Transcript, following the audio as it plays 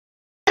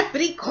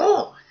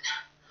Capricorn.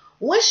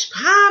 What's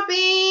popping?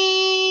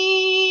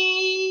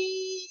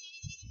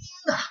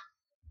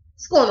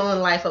 What's going on in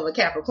the life of a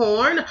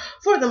Capricorn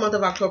for the month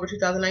of October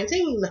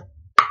 2019?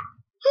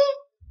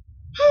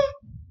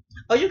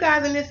 Oh, you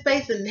guys in this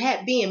space and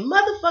being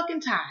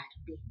motherfucking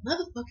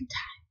tired.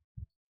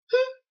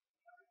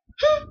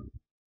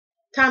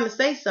 Time to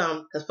say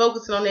something, because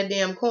focusing on that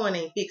damn coin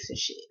ain't fixing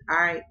shit.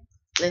 Alright,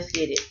 let's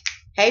get it.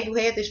 Hey, boo,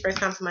 hey, if this is your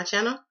first time to my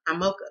channel, I'm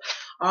Mocha.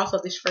 Also,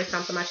 if this is your first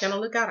time to my channel,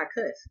 look out, I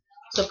cuss.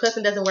 So if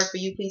cussing doesn't work for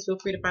you, please feel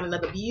free to find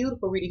another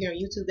beautiful reader here on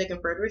YouTube that can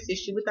further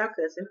assist you without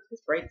cussing.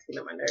 This break is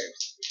getting on my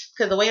nerves.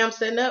 Because the way I'm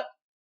set up,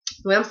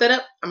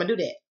 I'm going to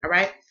do that.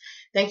 Alright?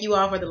 Thank you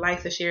all for the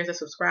likes, the shares, the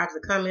subscribes,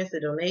 the comments, the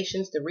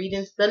donations, the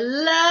readings, the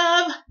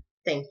love.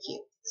 Thank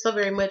you so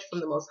very much from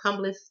the most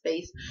humblest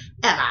space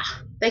ever.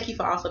 Thank you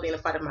for also being a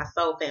part of my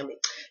soul family.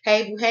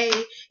 Hey, boo, hey,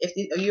 if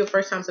you're a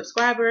first-time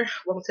subscriber,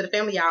 welcome to the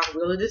family, y'all.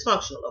 We're a little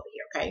dysfunctional over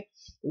here, okay?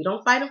 We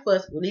don't fight and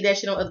fuss. We leave that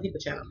shit on other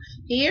people's channel.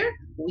 Here,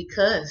 we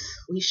cuss,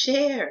 we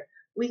share,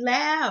 we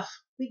laugh,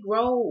 we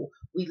grow,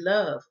 we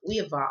love, we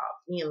evolve,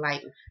 we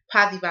enlighten.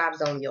 Positive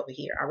vibes only over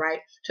here, all right?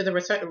 To the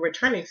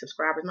returning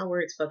subscribers, my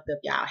words fucked up,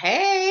 y'all.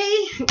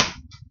 Hey!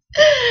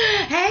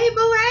 Hey,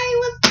 boo, hey,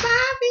 what's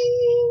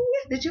popping?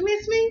 Did you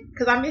miss me?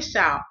 Because I missed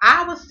y'all.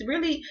 I was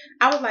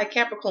like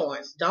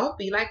Capricorns. Don't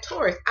be like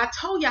Taurus. I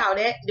told y'all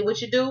that.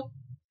 What you do?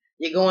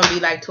 You're going to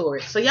be like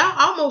Taurus. So y'all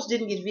almost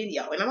didn't get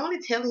video. And I'm only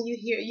telling you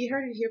here. You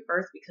heard it here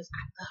first because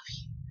I love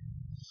you.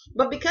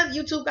 But because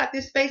YouTube got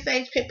this space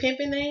age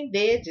pimping ain't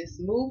dead, just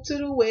move to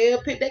the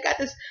web. They got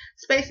this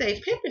space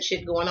age pimping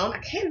shit going on. I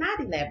cannot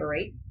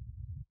elaborate.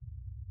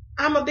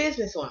 I'm a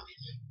businesswoman.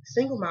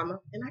 Single mama,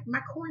 and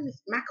my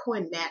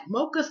coin matters.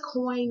 Mocha's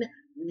coin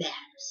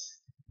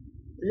matters.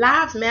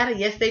 Lives matter,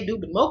 yes they do,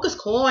 but Mocha's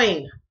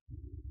coin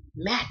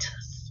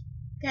matters.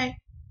 Okay,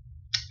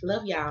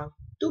 love y'all.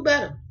 Do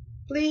better,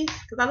 please,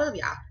 because I love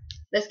y'all.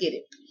 Let's get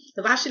it.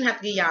 Because I shouldn't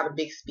have to give y'all the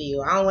big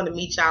spiel. I don't want to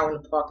meet y'all in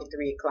the park at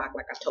 3 o'clock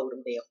like I told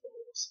them damn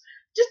fools.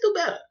 Just do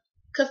better,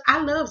 because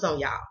I loves on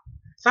y'all.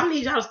 So I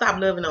need y'all to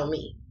stop loving on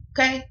me,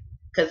 okay?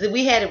 Because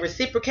we had a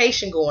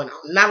reciprocation going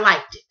on, and I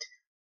liked it.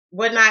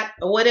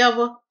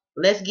 Whatever.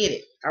 Let's get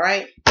it. All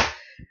right.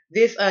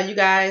 This, you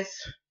guys,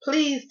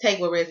 please take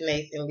what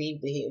resonates and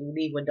leave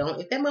what don't.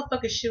 If that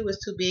motherfucking shoe is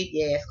too big,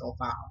 yeah, it's gonna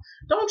fall.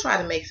 Don't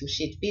try to make some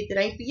shit fit that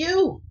ain't for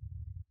you.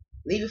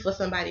 Leave it for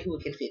somebody who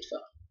it can fit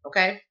for.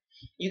 Okay.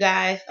 You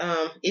guys,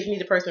 if you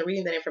need a personal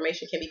reading, that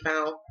information can be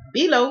found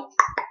below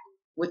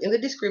within the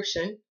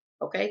description.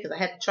 Okay, because I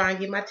had to try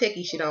and get my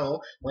techie shit on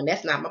when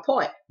that's not my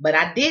part, but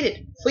I did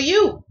it for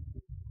you.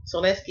 So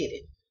let's get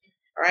it.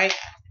 All right.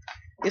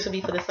 This will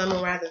be for the Sun,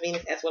 Moon, Rising,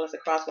 Venus, as well as the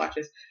cross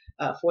watchers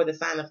for the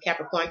sign of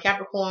Capricorn.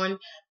 Capricorn,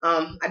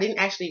 I didn't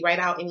actually write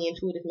out any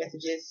intuitive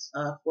messages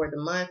for the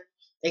month,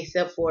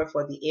 except for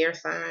the air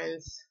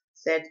signs,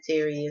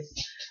 Sagittarius,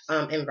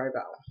 and Virgo,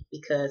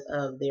 because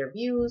of their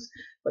views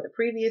for the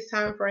previous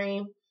time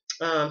frame.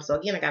 So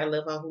again, I got to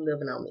love on who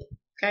living on me.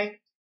 Okay?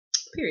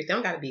 Period.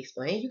 Don't got to be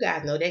explained. You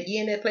guys know that.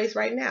 You're in that place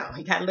right now.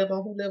 You got to live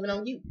on who living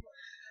on you.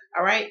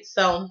 All right?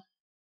 So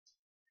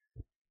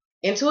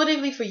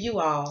intuitively for you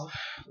all,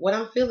 what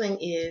I'm feeling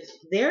is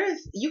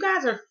you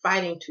guys are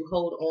fighting to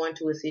hold on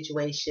to a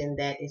situation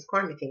that is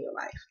karmic in your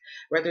life.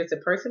 Whether it's a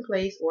person,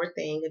 place, or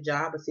thing, a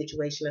job, a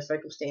situation, a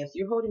circumstance,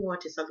 you're holding on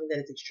to something that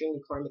is extremely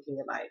karmic in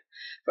your life.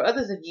 For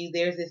others of you,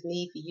 there's this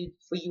need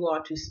for you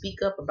all to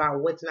speak up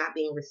about what's not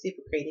being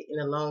reciprocated in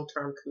a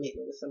long-term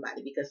commitment with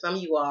somebody. Because some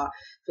of you all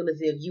feel as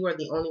if you are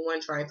the only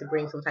one trying to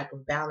bring some type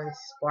of balance,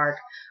 spark,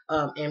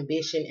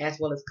 ambition, as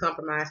well as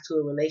compromise to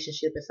a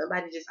relationship, and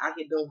somebody just out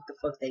here doing what the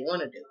fuck they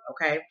want to do.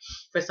 Okay,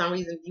 for some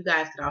reason you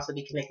guys could also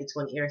be connected to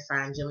an air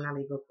sign, Gemini,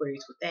 Libra,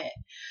 Aquarius with that.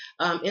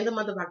 In the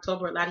month of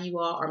October, a lot of you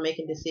all are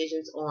making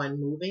decisions on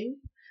moving.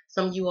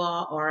 Some of you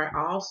all are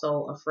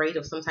also afraid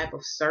of some type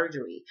of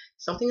surgery,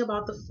 something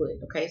about the foot.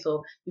 Okay,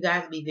 so you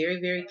guys be very,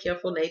 very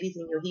careful, ladies,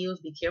 in your heels.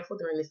 Be careful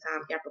during this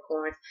time,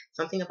 Capricorns.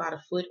 Something about a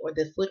foot or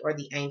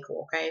the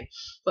ankle. Okay,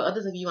 for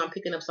others of you, I'm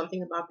picking up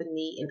something about the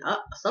knee, and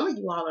some of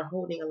you all are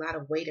holding a lot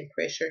of weight and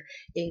pressure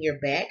in your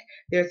back.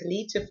 There's a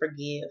need to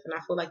forgive, and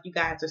I feel like you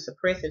guys are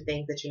suppressing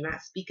things that you're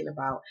not speaking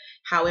about.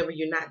 However,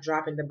 you're not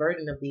dropping the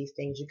burden of these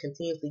things. You're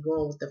continuously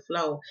going with the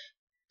flow,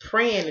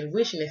 praying and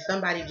wishing that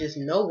somebody just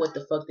know what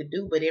the fuck to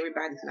do, but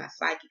everybody's not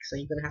psychic, so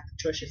you're gonna have to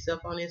trust yourself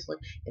on this one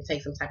and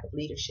take some type of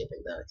leadership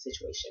in the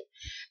situation.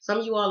 Some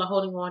of you all are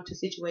holding on to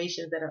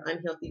situations that are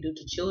unhealthy due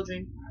to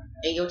children,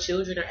 and your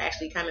children are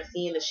actually kind of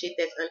seeing the shit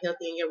that's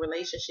unhealthy in your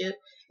relationship,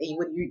 and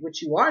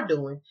what you are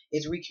doing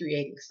is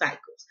recreating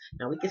cycles.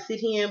 Now we can sit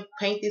here and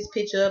paint this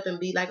picture up and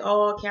be like,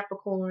 oh,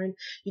 Capricorn,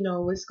 you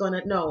know, it's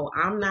gonna, no,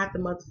 I'm not the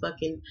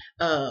motherfucking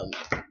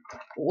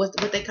what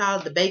they call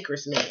the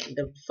baker's man,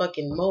 the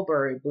fucking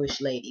mulberry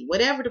bush lady,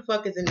 whatever the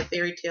fuck is in the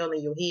fairy tale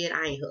in your head.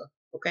 I ain't her.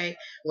 Okay,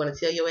 I'm gonna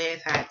tell your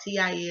ass how a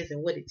TI is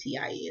and what a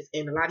TI is.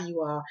 And a lot of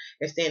you all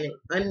are staying in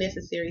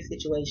unnecessary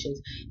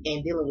situations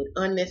and dealing with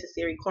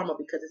unnecessary karma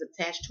because it's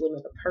attached to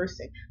another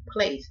person,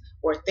 place,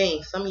 or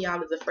thing. Some of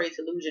y'all is afraid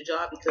to lose your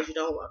job because you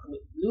don't want to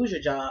lose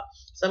your job.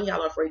 Some of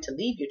y'all are afraid to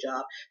leave your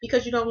job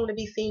because you don't want to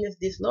be seen as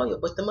disloyal.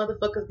 But the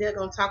motherfuckers, they're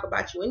gonna talk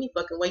about you any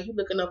fucking way. You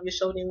looking over your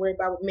shoulder and worried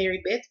about what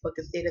Mary Beth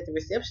fucking said at the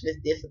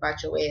receptionist desk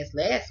about your ass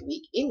last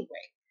week anyway.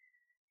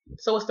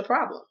 So what's the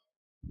problem?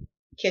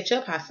 Catch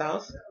up, hot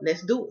sauce.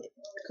 Let's do it.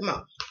 Come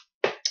on.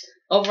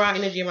 Overall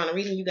energy around the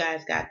reading, you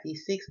guys got the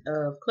 6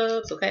 of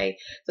clubs, okay?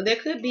 So there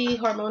could be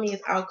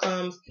harmonious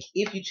outcomes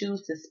if you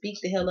choose to speak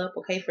the hell up,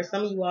 okay? For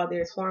some of you all,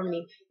 there's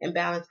harmony and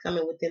balance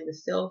coming within the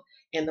self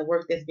and the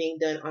work that's being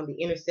done on the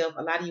inner self.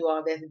 A lot of you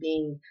all, that's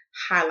being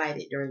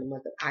highlighted during the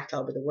month of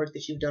October, the work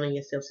that you've done on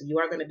yourself. So you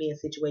are going to be in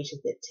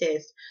situations that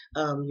test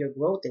your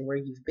growth and where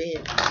you've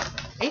been.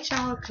 Ain't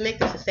y'all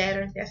connected to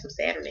Saturn? That's some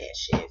Saturn ass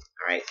shit.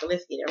 All right, so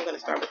let's get it. I'm going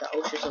to start with the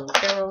Oceans on the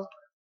Tarot.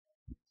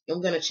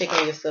 I'm going to check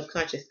on your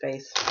subconscious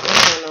space.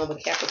 What's going on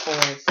with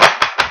Capricorn's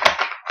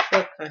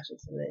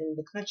subconscious and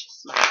the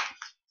conscious mind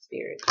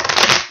spirit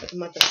for the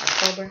month of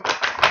October?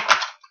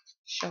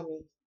 Show me.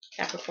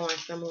 Capricorn,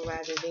 Sun, Moon,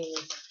 Rising,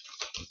 Venus.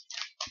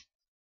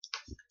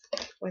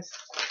 This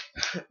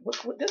is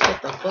what the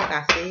fuck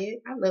I said.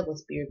 I love when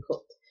spirit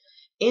cooked.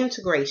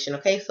 Integration,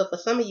 okay? So for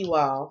some of you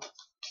all,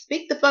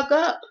 speak the fuck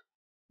up.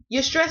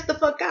 You're stressed the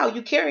fuck out.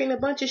 You carrying a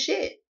bunch of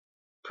shit.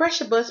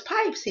 Pressure bust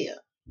pipes here.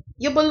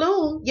 Your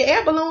balloon, your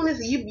air balloon is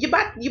you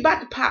about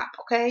to pop,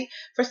 okay?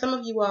 For some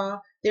of you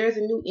all, there is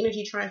a new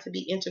energy trying to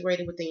be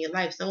integrated within your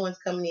life. Someone's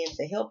coming in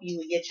to help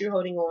you, yet you're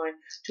holding on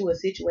to a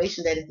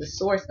situation that is the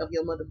source of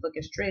your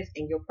motherfucking stress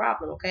and your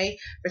problem, okay?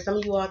 For some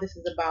of you all, this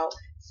is about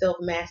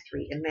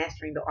self-mastery and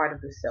mastering the art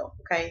of the self,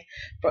 okay?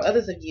 For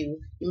others of you,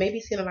 you may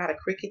be seeing a lot of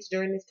crickets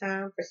during this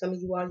time. For some of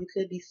you all, you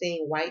could be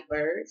seeing white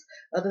birds.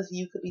 Others of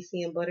you could be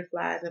seeing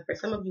butterflies. And for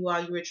some of you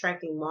all, you're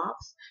attracting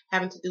moths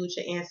having to do with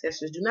your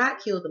ancestors. Do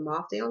not kill the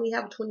moth. They only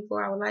have a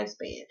 24-hour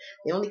lifespan.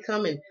 They only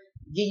come and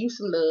give you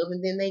some love,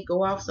 and then they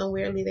go off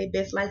somewhere and live their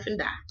best life and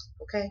die.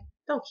 Okay?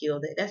 Don't kill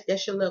that.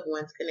 That's your loved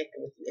ones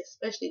connecting with you,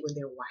 especially when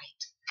they're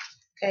white.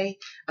 Okay?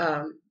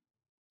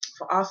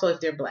 For also if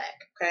they're black.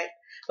 Okay?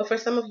 But for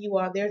some of you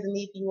all, there's a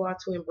need for you all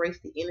to embrace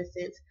the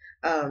innocence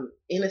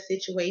in a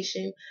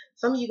situation.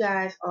 Some of you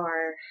guys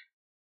are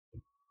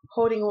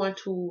holding on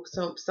to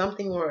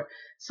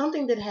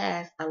something that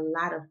has a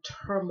lot of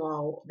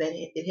turmoil that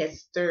it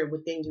has stirred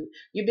within you.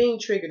 You're being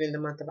triggered in the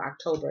month of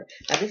October.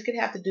 Now, this could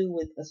have to do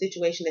with a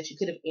situation that you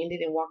could have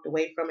ended and walked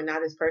away from, and now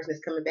this person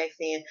is coming back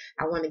saying,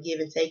 I want to give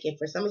and take. And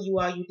for some of you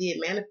all, you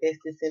did manifest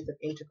this sense of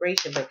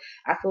integration, but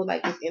I feel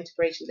like this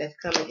integration that's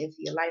coming into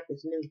your life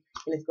is new,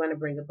 and it's going to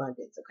bring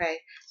abundance, okay?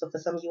 So for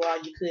some of you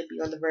all, you could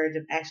be on the verge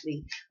of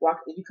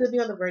you could be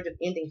on the verge of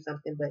ending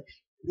something, but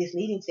this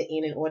needing to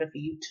end in order for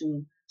you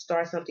to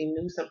start something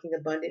new, something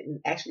abundant, and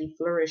actually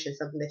flourish in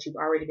something that you've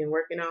already been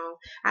working on.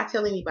 I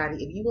tell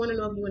anybody, if you want to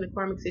know if you're in a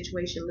karmic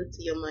situation, look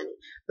to your money,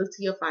 look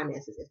to your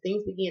finances. If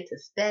things begin to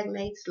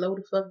stagnate, slow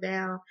the fuck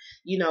down,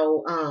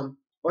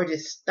 or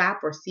just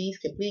stop or cease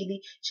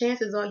completely,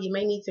 chances are you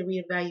may need to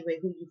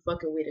reevaluate who you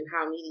fucking with and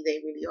how needy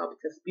they really are,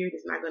 because spirit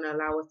is not going to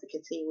allow us to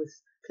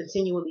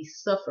continually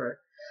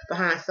suffer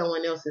behind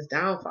someone else's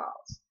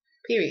downfalls.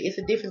 Period. It's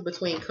a difference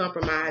between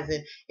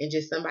compromising and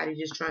just somebody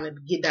just trying to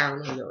get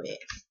down on your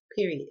ass.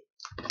 Period.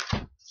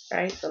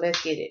 Alright, so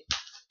let's get it.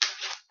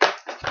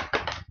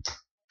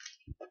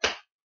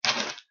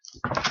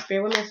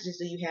 Spirit, what messages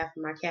do you have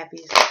for my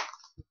Cappies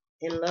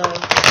in love?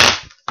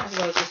 As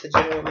well as just a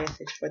general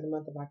message for the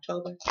month of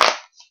October.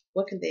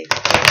 What can they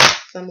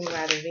expect? Sun, Moon,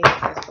 Rising,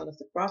 Venus, as well as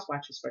the cross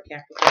watchers for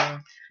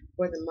Capricorn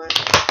for the month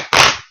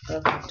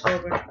of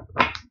October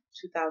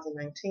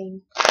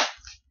 2019.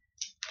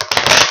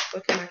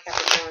 What can my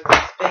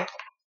Capricorns expect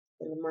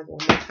in the month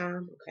one more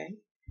time? Okay.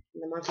 In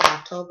the month of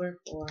October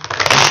for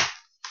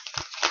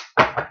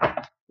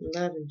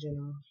love in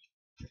general.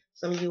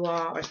 Some of you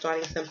all are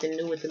starting something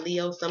new with the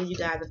Leo. Some of you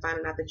guys are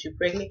finding out that you're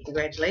pregnant.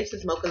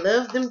 Congratulations. Mocha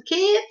loves them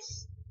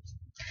kids.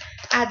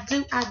 I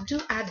do.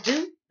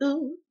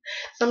 Ooh.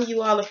 Some of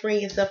you all are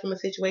freeing yourself from a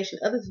situation.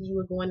 Others of you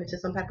are going into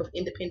some type of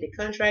independent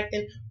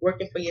contracting,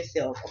 working for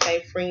yourself,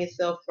 okay? Freeing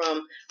yourself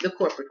from the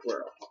corporate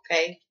world,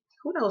 okay?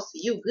 Kudos to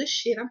you. Good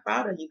shit. I'm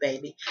proud of you,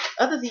 baby.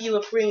 Others of you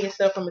are freeing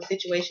yourself from a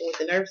situation with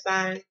the earth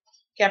sign,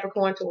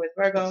 Capricorn towards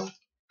Virgo.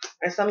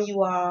 Or some of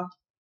you all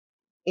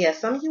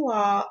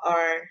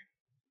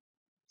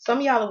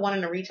are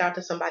wanting to reach out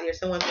to somebody, or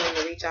someone's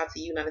wanting to reach out to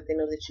you now that they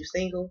know that you're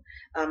single.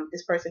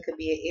 This person could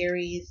be an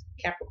Aries,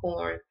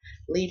 Capricorn,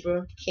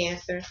 Libra,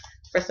 Cancer.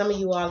 For some of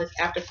you all, it's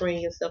after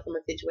freeing yourself from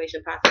a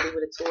situation, possibly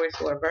with a Taurus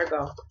or a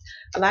Virgo.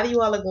 A lot of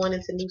you all are going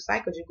into new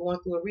cycles. You're going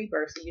through a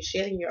rebirth, so you're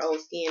shedding your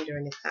old skin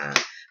during this time.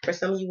 For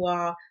some of you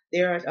all,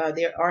 there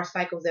are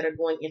cycles that are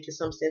going into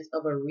some sense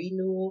of a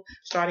renewal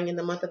starting in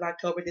the month of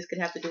October. This could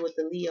have to do with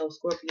the Leo,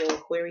 Scorpio,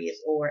 Aquarius,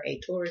 or a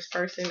Taurus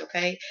person,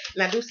 okay?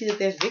 And I do see that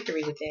there's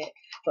victory with that.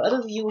 For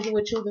others of you who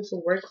are choosing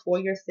to work for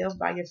yourself,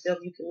 by yourself,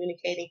 you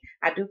communicating,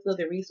 I do feel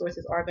the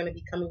resources are going to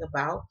be coming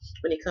about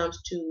when it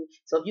comes to,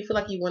 so if you feel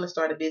like you want to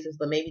start a business,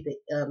 but maybe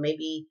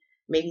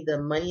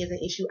the money is an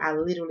issue, I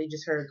literally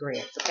just heard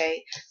grants,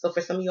 okay? So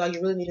for some of y'all,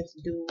 you really needed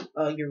to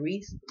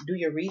do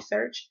your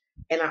research,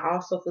 and I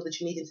also feel that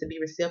you needed to be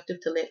receptive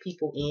to let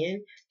people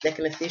in that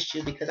can assist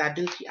you, because I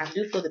do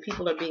feel that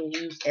people are being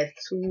used as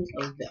tools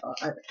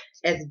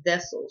as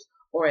vessels,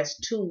 or as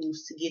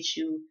tools to get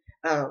you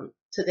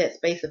to that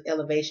space of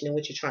elevation in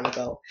which you're trying to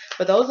go.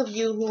 For those of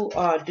you who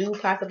do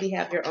possibly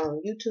have your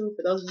own YouTube,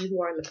 for those of you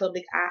who are in the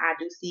public eye, I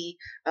do see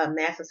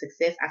massive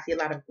success. I see a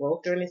lot of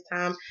growth during this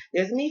time.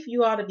 There's a need for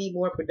you all to be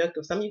more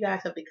productive. Some of you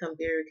guys have become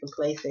very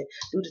complacent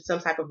due to some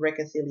type of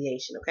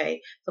reconciliation,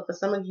 okay? So for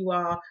some of you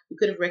all, you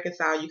could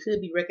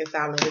be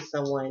reconciling with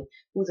someone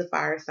who's a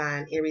fire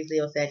sign, Aries,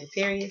 Leo,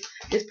 Sagittarius.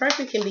 This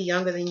person can be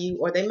younger than you,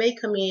 or they may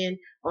come in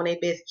on their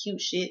best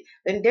cute shit.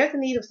 Then there's a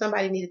need of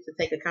somebody needed to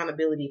take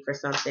accountability for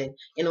something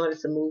in order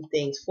to move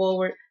things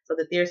forward, so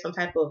that there's some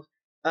type of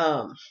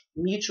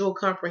mutual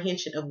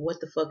comprehension of what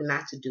the fuck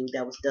not to do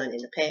that was done in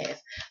the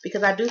past.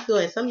 Because I do feel,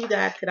 and some of you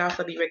guys could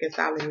also be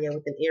reconciling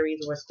with an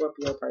Aries or a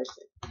Scorpio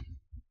person.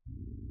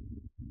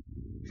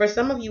 For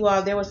some of you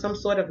all, there was some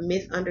sort of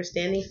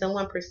misunderstanding.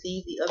 Someone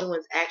perceived the other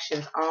one's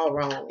actions all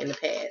wrong in the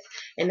past.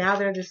 And now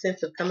there's a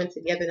sense of coming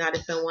together now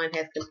that someone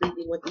has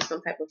completely went through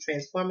some type of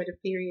transformative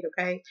period,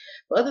 okay?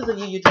 For others of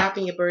you, you're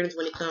dropping your burdens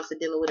when it comes to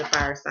dealing with a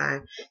fire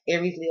sign.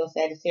 Aries, Leo,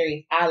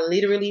 Sagittarius. I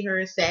literally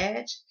heard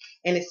Sag.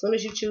 And as soon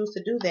as you choose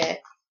to do that,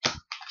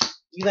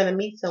 you're going to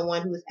meet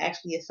someone who is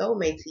actually a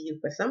soulmate to you.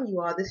 For some of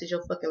you all, this is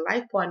your fucking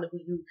life partner who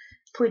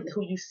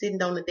you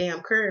sitting on the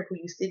damn curb, who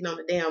you sitting on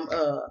the damn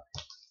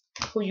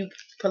who you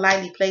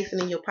politely placing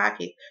in your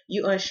pocket.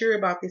 You're unsure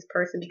about this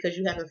person because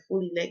you haven't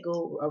fully let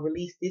go or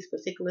released this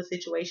particular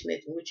situation in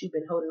which you've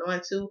been holding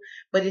on to,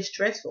 but it's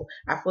stressful.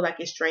 I feel like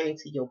it's straining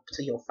to your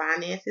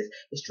finances,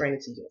 it's straining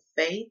to your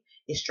faith,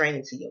 it's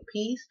straining to your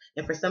peace.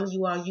 And for some of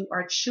you all, you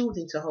are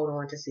choosing to hold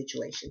on to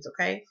situations,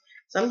 okay?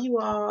 Some of you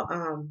all,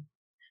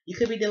 you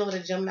could be dealing with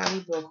a Gemini,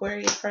 Libra,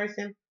 Aquarius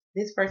person.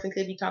 This person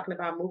could be talking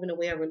about moving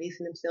away or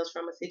releasing themselves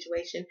from a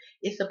situation.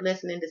 It's a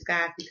blessing in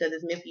disguise because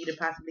it's meant for you to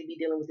possibly be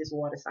dealing with this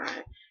water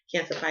sign,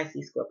 Cancer,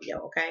 Pisces,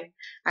 Scorpio, okay?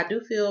 I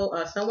do feel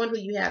someone who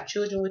you have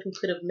children with who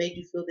could have made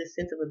you feel this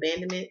sense of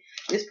abandonment.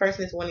 This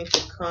person is wanting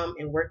to come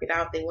and work it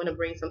out. They want to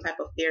bring some type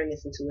of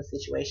fairness into a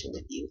situation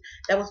with you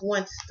that was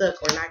once stuck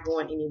or not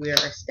going anywhere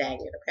or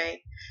stagnant,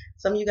 okay?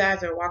 Some of you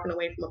guys are walking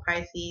away from a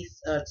Pisces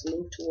to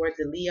move towards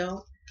a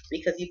Leo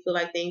because you feel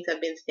like things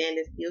have been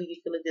standing still. You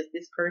feel as if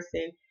this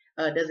person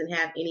doesn't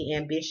have any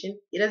ambition.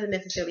 It doesn't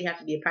necessarily have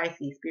to be a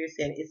Pisces. Spirit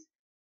saying it's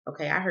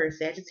okay. I heard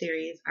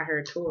Sagittarius, I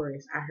heard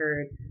Taurus, I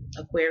heard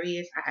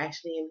Aquarius. I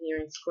actually am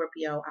hearing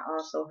Scorpio. I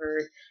also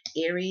heard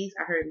Aries.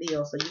 I heard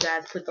Leo. So you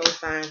guys put those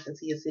signs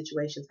into your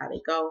situations how they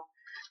go.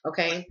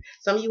 Okay.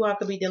 Some of you all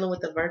could be dealing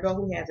with a Virgo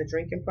who has a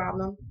drinking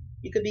problem.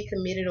 You could be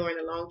committed or in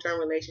a long-term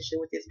relationship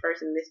with this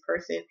person. This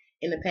person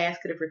in the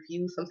past could have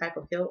refused some type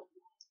of help.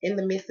 In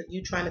the midst of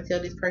you trying to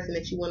tell this person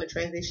that you want to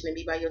transition and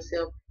be by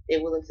yourself,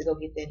 they're willing to go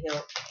get that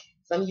help.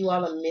 Some of you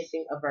all are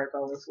missing a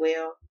Virgo as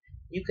well.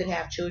 You could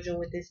have children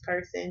with this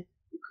person.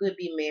 You could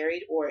be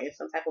married or in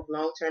some type of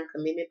long-term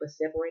commitment but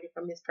separated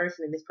from this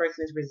person, and this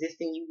person is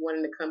resisting you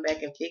wanting to come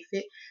back and fix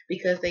it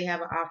because they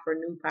have an offer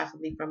new,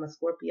 possibly from a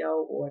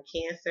Scorpio or a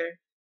Cancer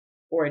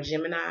or a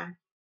Gemini.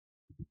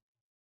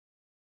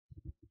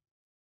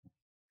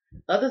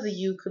 Others of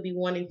you could be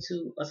wanting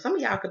to, or some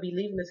of y'all could be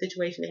leaving the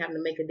situation and having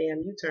to make a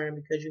damn U-turn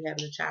because you're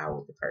having a child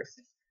with the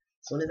person.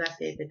 As soon as I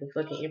said that, the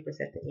fucking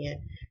Empress at the end.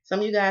 Some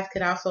of you guys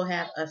could also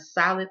have a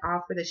solid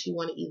offer that you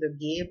want to either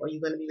give or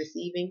you're going to be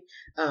receiving,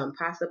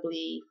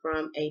 possibly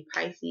from a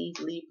Pisces,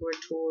 Libra,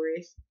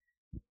 Taurus,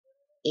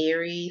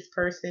 Aries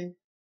person.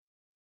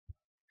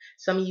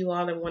 Some of you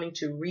all are wanting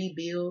to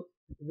rebuild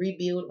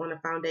on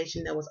a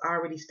foundation that was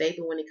already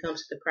stable when it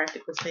comes to the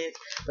practical sense,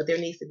 but there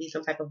needs to be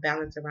some type of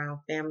balance around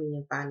family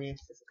and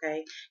finances,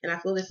 okay? And I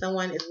feel that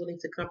someone is willing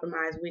to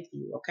compromise with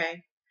you,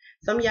 okay?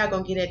 Some of y'all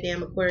gonna give that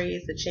damn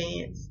Aquarius a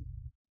chance.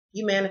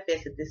 You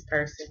manifested this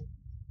person.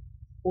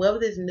 Whoever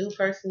this new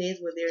person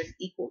is, where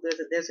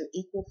there's an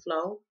equal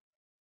flow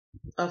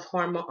of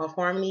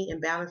harmony and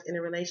balance in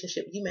a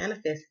relationship, you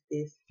manifested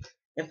this.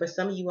 And for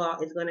some of you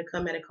all, it's going to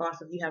come at a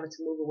cost of you having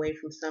to move away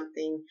from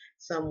something,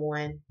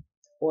 someone,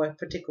 or a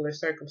particular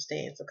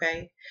circumstance,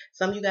 okay?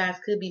 Some of you guys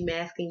could be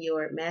masking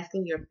your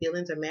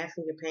feelings or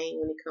masking your pain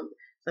when it comes.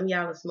 Some of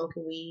y'all are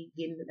smoking weed,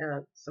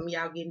 some of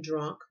y'all getting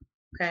drunk,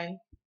 okay?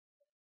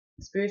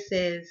 Spirit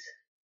says,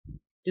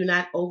 do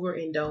not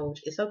overindulge.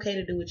 It's okay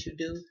to do what you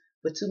do,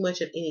 but too much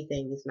of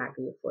anything is not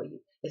good for you.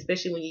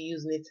 especially when you're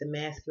using it to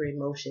mask your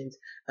emotions.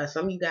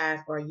 Some of you guys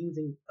are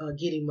using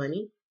getting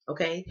money,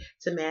 okay,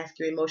 to mask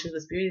your emotions.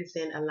 The Spirit is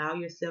saying allow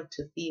yourself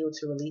to feel,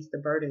 to release the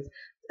burdens,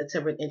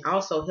 and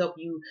also help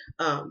you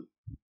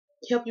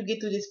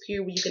get through this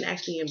period where you can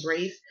actually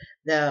embrace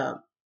the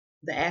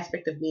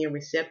aspect of being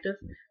receptive,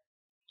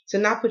 to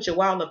not put your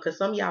wall up, because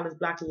some of y'all is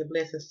blocking your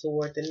blessings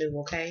toward the new,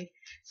 okay?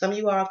 Some of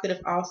you all could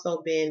have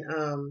also been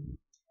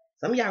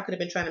some of y'all could have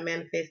been trying to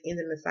manifest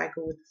ending the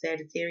cycle with the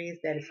Sagittarius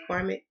that is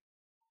karmic.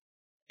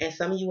 And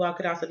some of you all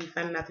could also be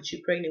finding out that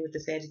you're pregnant with the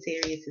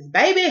Sagittarius'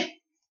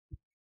 baby.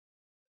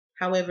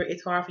 However,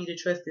 it's hard for you to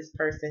trust this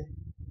person.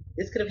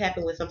 This could have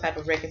happened with some type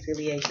of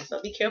reconciliation.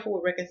 So be careful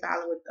with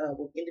reconciling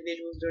with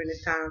individuals during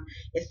this time,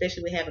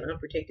 especially with having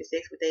unprotected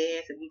sex with their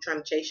ass. If you're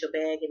trying to chase your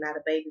bag and not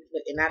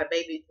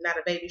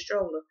a baby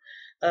stroller,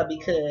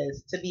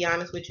 because to be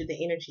honest with you,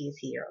 the energy is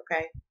here.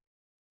 Okay.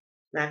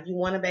 Now, if you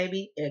want a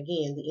baby,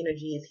 again, the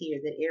energy is here.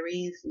 The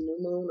Aries new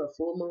moon or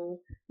full moon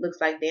looks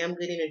like damn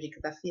good energy,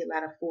 because I see a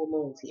lot of full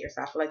moons here.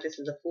 So I feel like this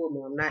is a full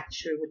moon. I'm not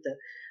sure what the,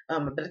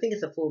 but I think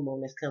it's a full moon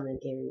that's coming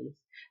in Aries.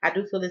 I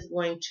do feel it's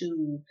going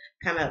to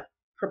kind of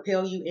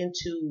propel you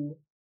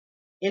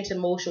into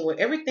motion where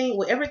everything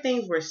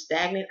were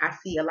stagnant. I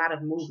see a lot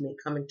of movement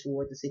coming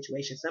toward the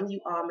situation. Some of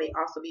you all may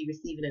also be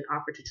receiving an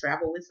offer to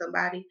travel with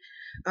somebody,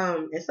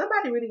 and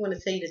somebody really want to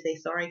tell you that they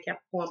sorry,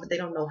 Capricorn, but they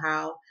don't know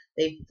how.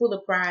 They full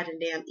of pride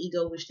and damn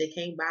ego, which they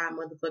can't buy a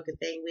motherfucking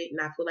thing with,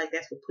 and I feel like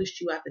that's what pushed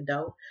you out the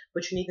door.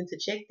 But you need them to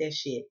check that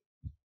shit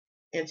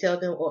and tell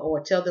them,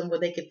 or tell them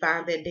where they can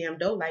find that damn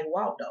dough, like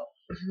Waldo.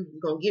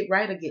 You're gonna get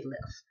right or get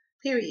left,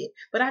 period.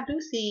 But I do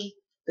see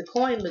the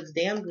coin looks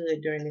damn good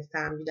during this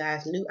time, you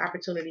guys. New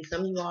opportunities.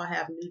 Some of you all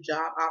have new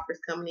job offers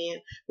coming in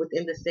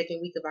within the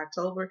second week of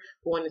October,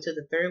 going into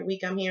the third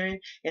week, I'm hearing.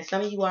 And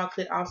some of you all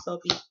could also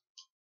be,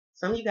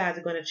 some of you guys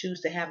are going to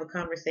choose to have a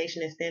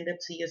conversation and stand up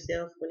to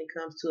yourself when it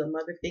comes to a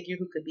mother figure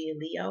who could be a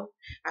Leo.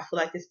 I feel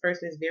like this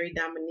person is very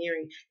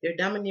domineering. They're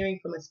domineering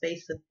from a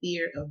space of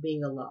fear of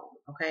being alone,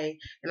 okay?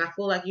 And I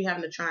feel like you're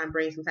having to try and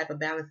bring some type of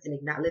balance and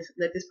acknowledge,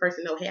 let this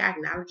person know, hey, I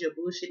acknowledge your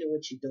bullshit and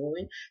what you're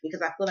doing,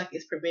 because I feel like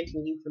it's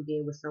preventing you from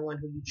being with someone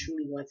who you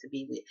truly want to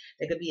be with.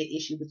 There could be an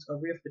issue with a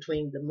rift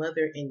between the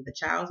mother and the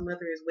child's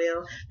mother as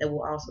well, that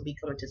will also be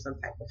coming to some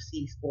type of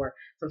cease or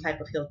some type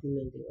of healthy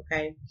mending,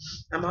 okay?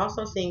 I'm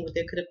also seeing what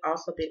there could have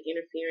also been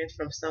interference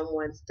from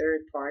someone's third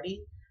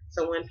party.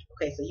 Someone,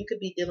 okay, so you could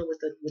be dealing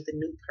with a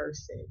new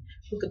person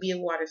who could be a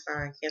water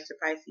sign, Cancer,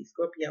 Pisces,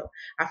 Scorpio.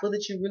 I feel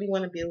that you really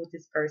want to build with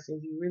this person.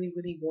 You really,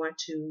 really want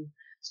to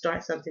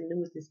start something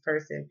new with this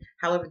person.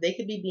 However, they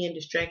could be being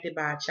distracted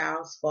by a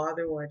child's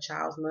father or a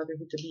child's mother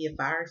who could be a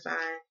fire sign.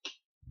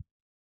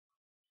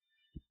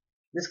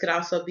 This could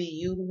also be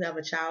you who have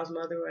a child's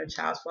mother or a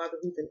child's father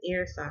who's an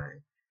air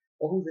sign,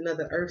 or who's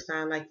another earth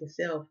sign like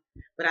yourself.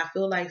 But I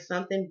feel like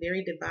something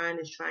very divine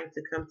is trying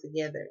to come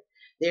together.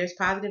 There's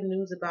positive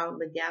news about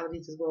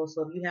legalities as well.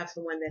 So if you have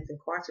someone that's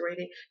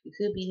incarcerated, you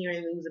could be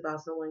hearing news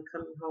about someone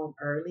coming home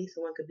early.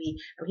 Someone could be,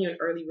 I'm hearing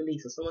early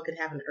release. So someone could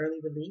have an early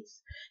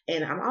release.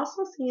 And I'm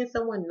also seeing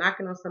someone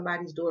knocking on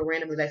somebody's door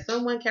randomly. Like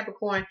someone,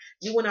 Capricorn,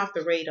 you went off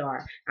the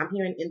radar. I'm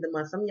hearing in the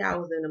month. Some of y'all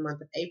was in the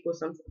month of April.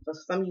 Some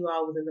of you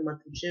all was in the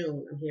month of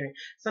June. I'm hearing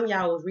some of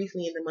y'all was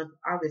recently in the month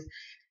of August.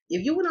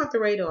 If you went off the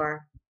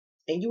radar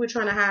and you were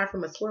trying to hide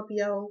from a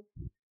Scorpio,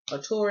 a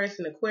Taurus,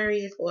 an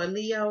Aquarius, or a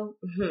Leo,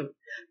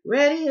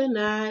 ready or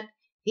not,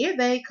 here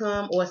they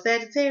come. Or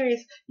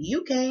Sagittarius,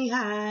 you can't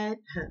hide.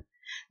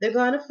 They're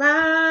gonna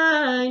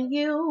find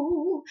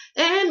you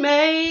and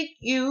make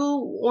you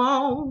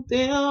want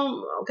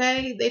them.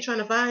 Okay? They're trying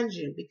to find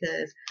you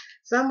because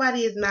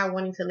somebody is not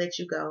wanting to let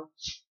you go.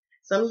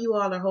 Some of you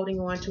all are holding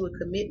on to a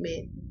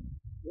commitment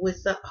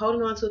with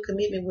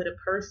a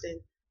person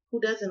who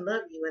doesn't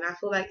love you, and I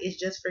feel like it's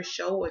just for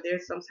show, or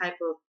there's some type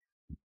of,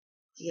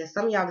 yeah,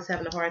 some of y'all is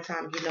having a hard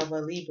time getting over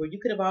a Libra. You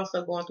could have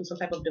also gone through some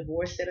type of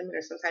divorce settlement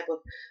or some type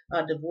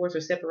of divorce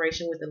or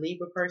separation with a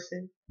Libra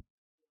person.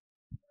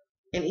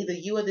 And either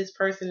you or this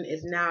person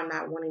is now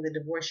not wanting the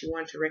divorce. You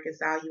want to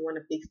reconcile. You want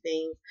to fix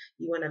things.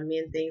 You want to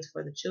mend things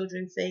for the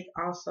children's sake.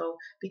 Also,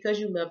 because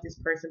you love this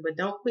person. But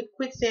don't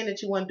quit saying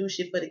that you want to do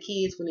shit for the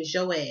kids when it's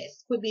your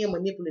ass. Quit being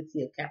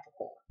manipulative,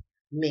 Capricorn.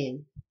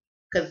 Men.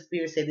 Because the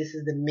Spirit said this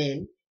is the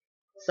men.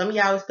 Some of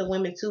y'all is the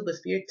women too, but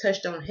Spirit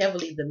touched on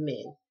heavily the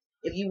men.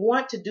 If you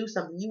want to do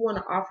something, you want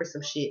to offer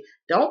some shit,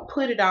 don't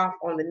put it off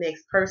on the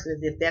next person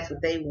as if that's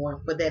what they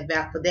want for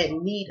that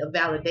need of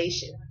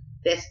validation.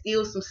 That's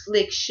still some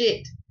slick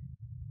shit.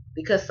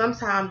 Because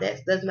sometimes that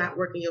does not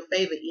work in your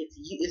favor.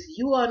 It's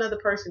you or another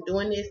person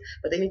doing this,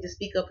 but they need to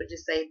speak up and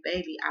just say,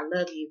 baby, I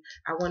love you.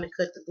 I want to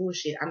cut the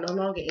bullshit. I'm no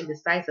longer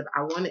indecisive.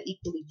 I want to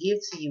equally give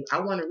to you.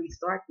 I want to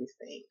restart this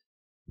thing.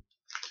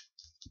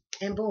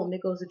 And boom, there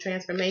goes the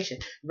transformation.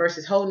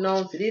 Versus holding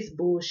on to this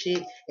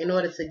bullshit in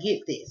order to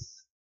get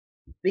this.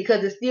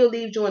 Because it still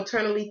leaves you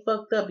internally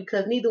fucked up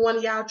because neither one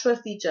of y'all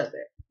trust each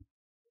other.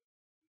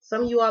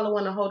 Some of you all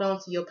want to hold on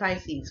to your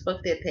Pisces.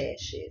 Fuck that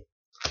past shit.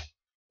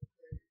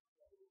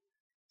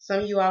 Some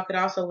of you all could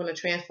also want to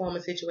transform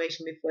a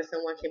situation before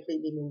someone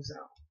completely moves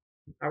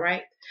on. All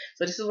right.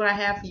 So this is what I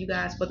have for you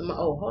guys for the month.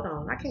 Oh, hold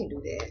on. I can't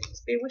do that.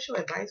 Spirit, what's your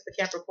advice for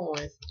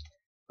Capricorns?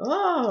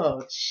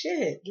 Oh,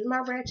 shit. Do my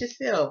ratchet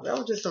self. That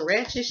was just some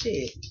ratchet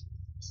shit.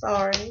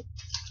 Sorry.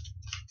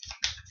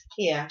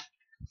 Yeah.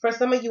 For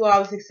some of you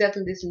all, is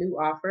accepting this new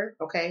offer,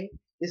 okay?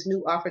 This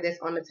new offer that's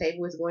on the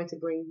table is going to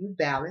bring you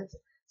balance.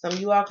 Some of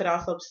you all could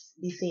also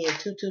be seeing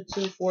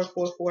 222,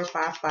 444,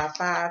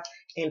 555,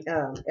 and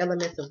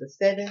elements of the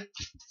 7.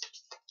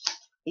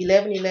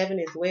 1111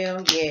 as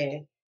well. Yeah.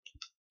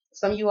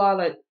 Some of you all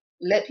are,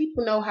 let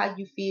people know how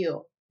you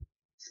feel.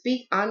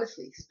 Speak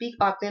honestly, speak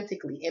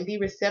authentically, and be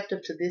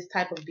receptive to this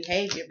type of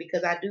behavior,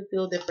 because I do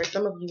feel that for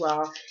some of you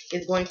all,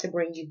 it's going to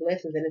bring you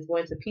blessings and it's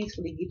going to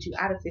peacefully get you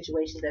out of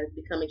situations that have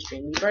become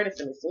extremely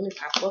burdensome. As soon as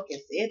I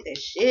fucking said that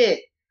shit,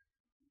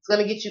 it's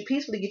going to get you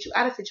peacefully, get you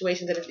out of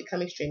situations that have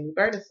become extremely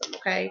burdensome,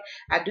 okay?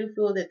 I do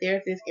feel that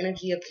there's this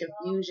energy of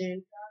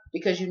confusion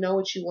because you know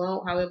what you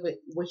want. However,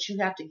 what you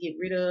have to get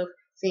rid of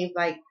seems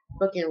like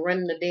fucking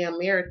running a damn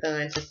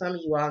marathon to some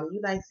of you all. And you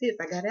like, sis,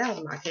 I got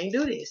asthma. I can't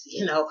do this,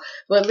 you know.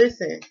 But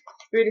listen,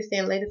 Spirit is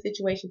saying, lay the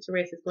situation to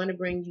rest. It's going to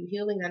bring you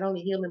healing, not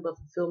only healing, but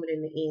fulfillment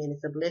in the end.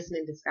 It's a blessing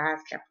in disguise,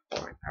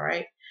 Capricorn, all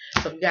right?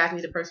 So if you guys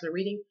need a personal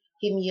reading,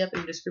 hit me up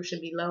in the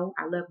description below.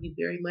 I love you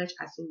very much.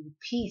 I send you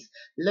peace,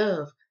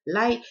 love,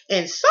 light,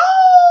 and soul.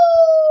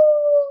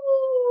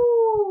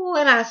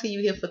 And I'll see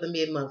you here for the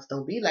mid-months.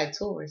 Don't be like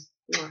Taurus.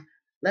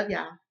 Love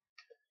y'all.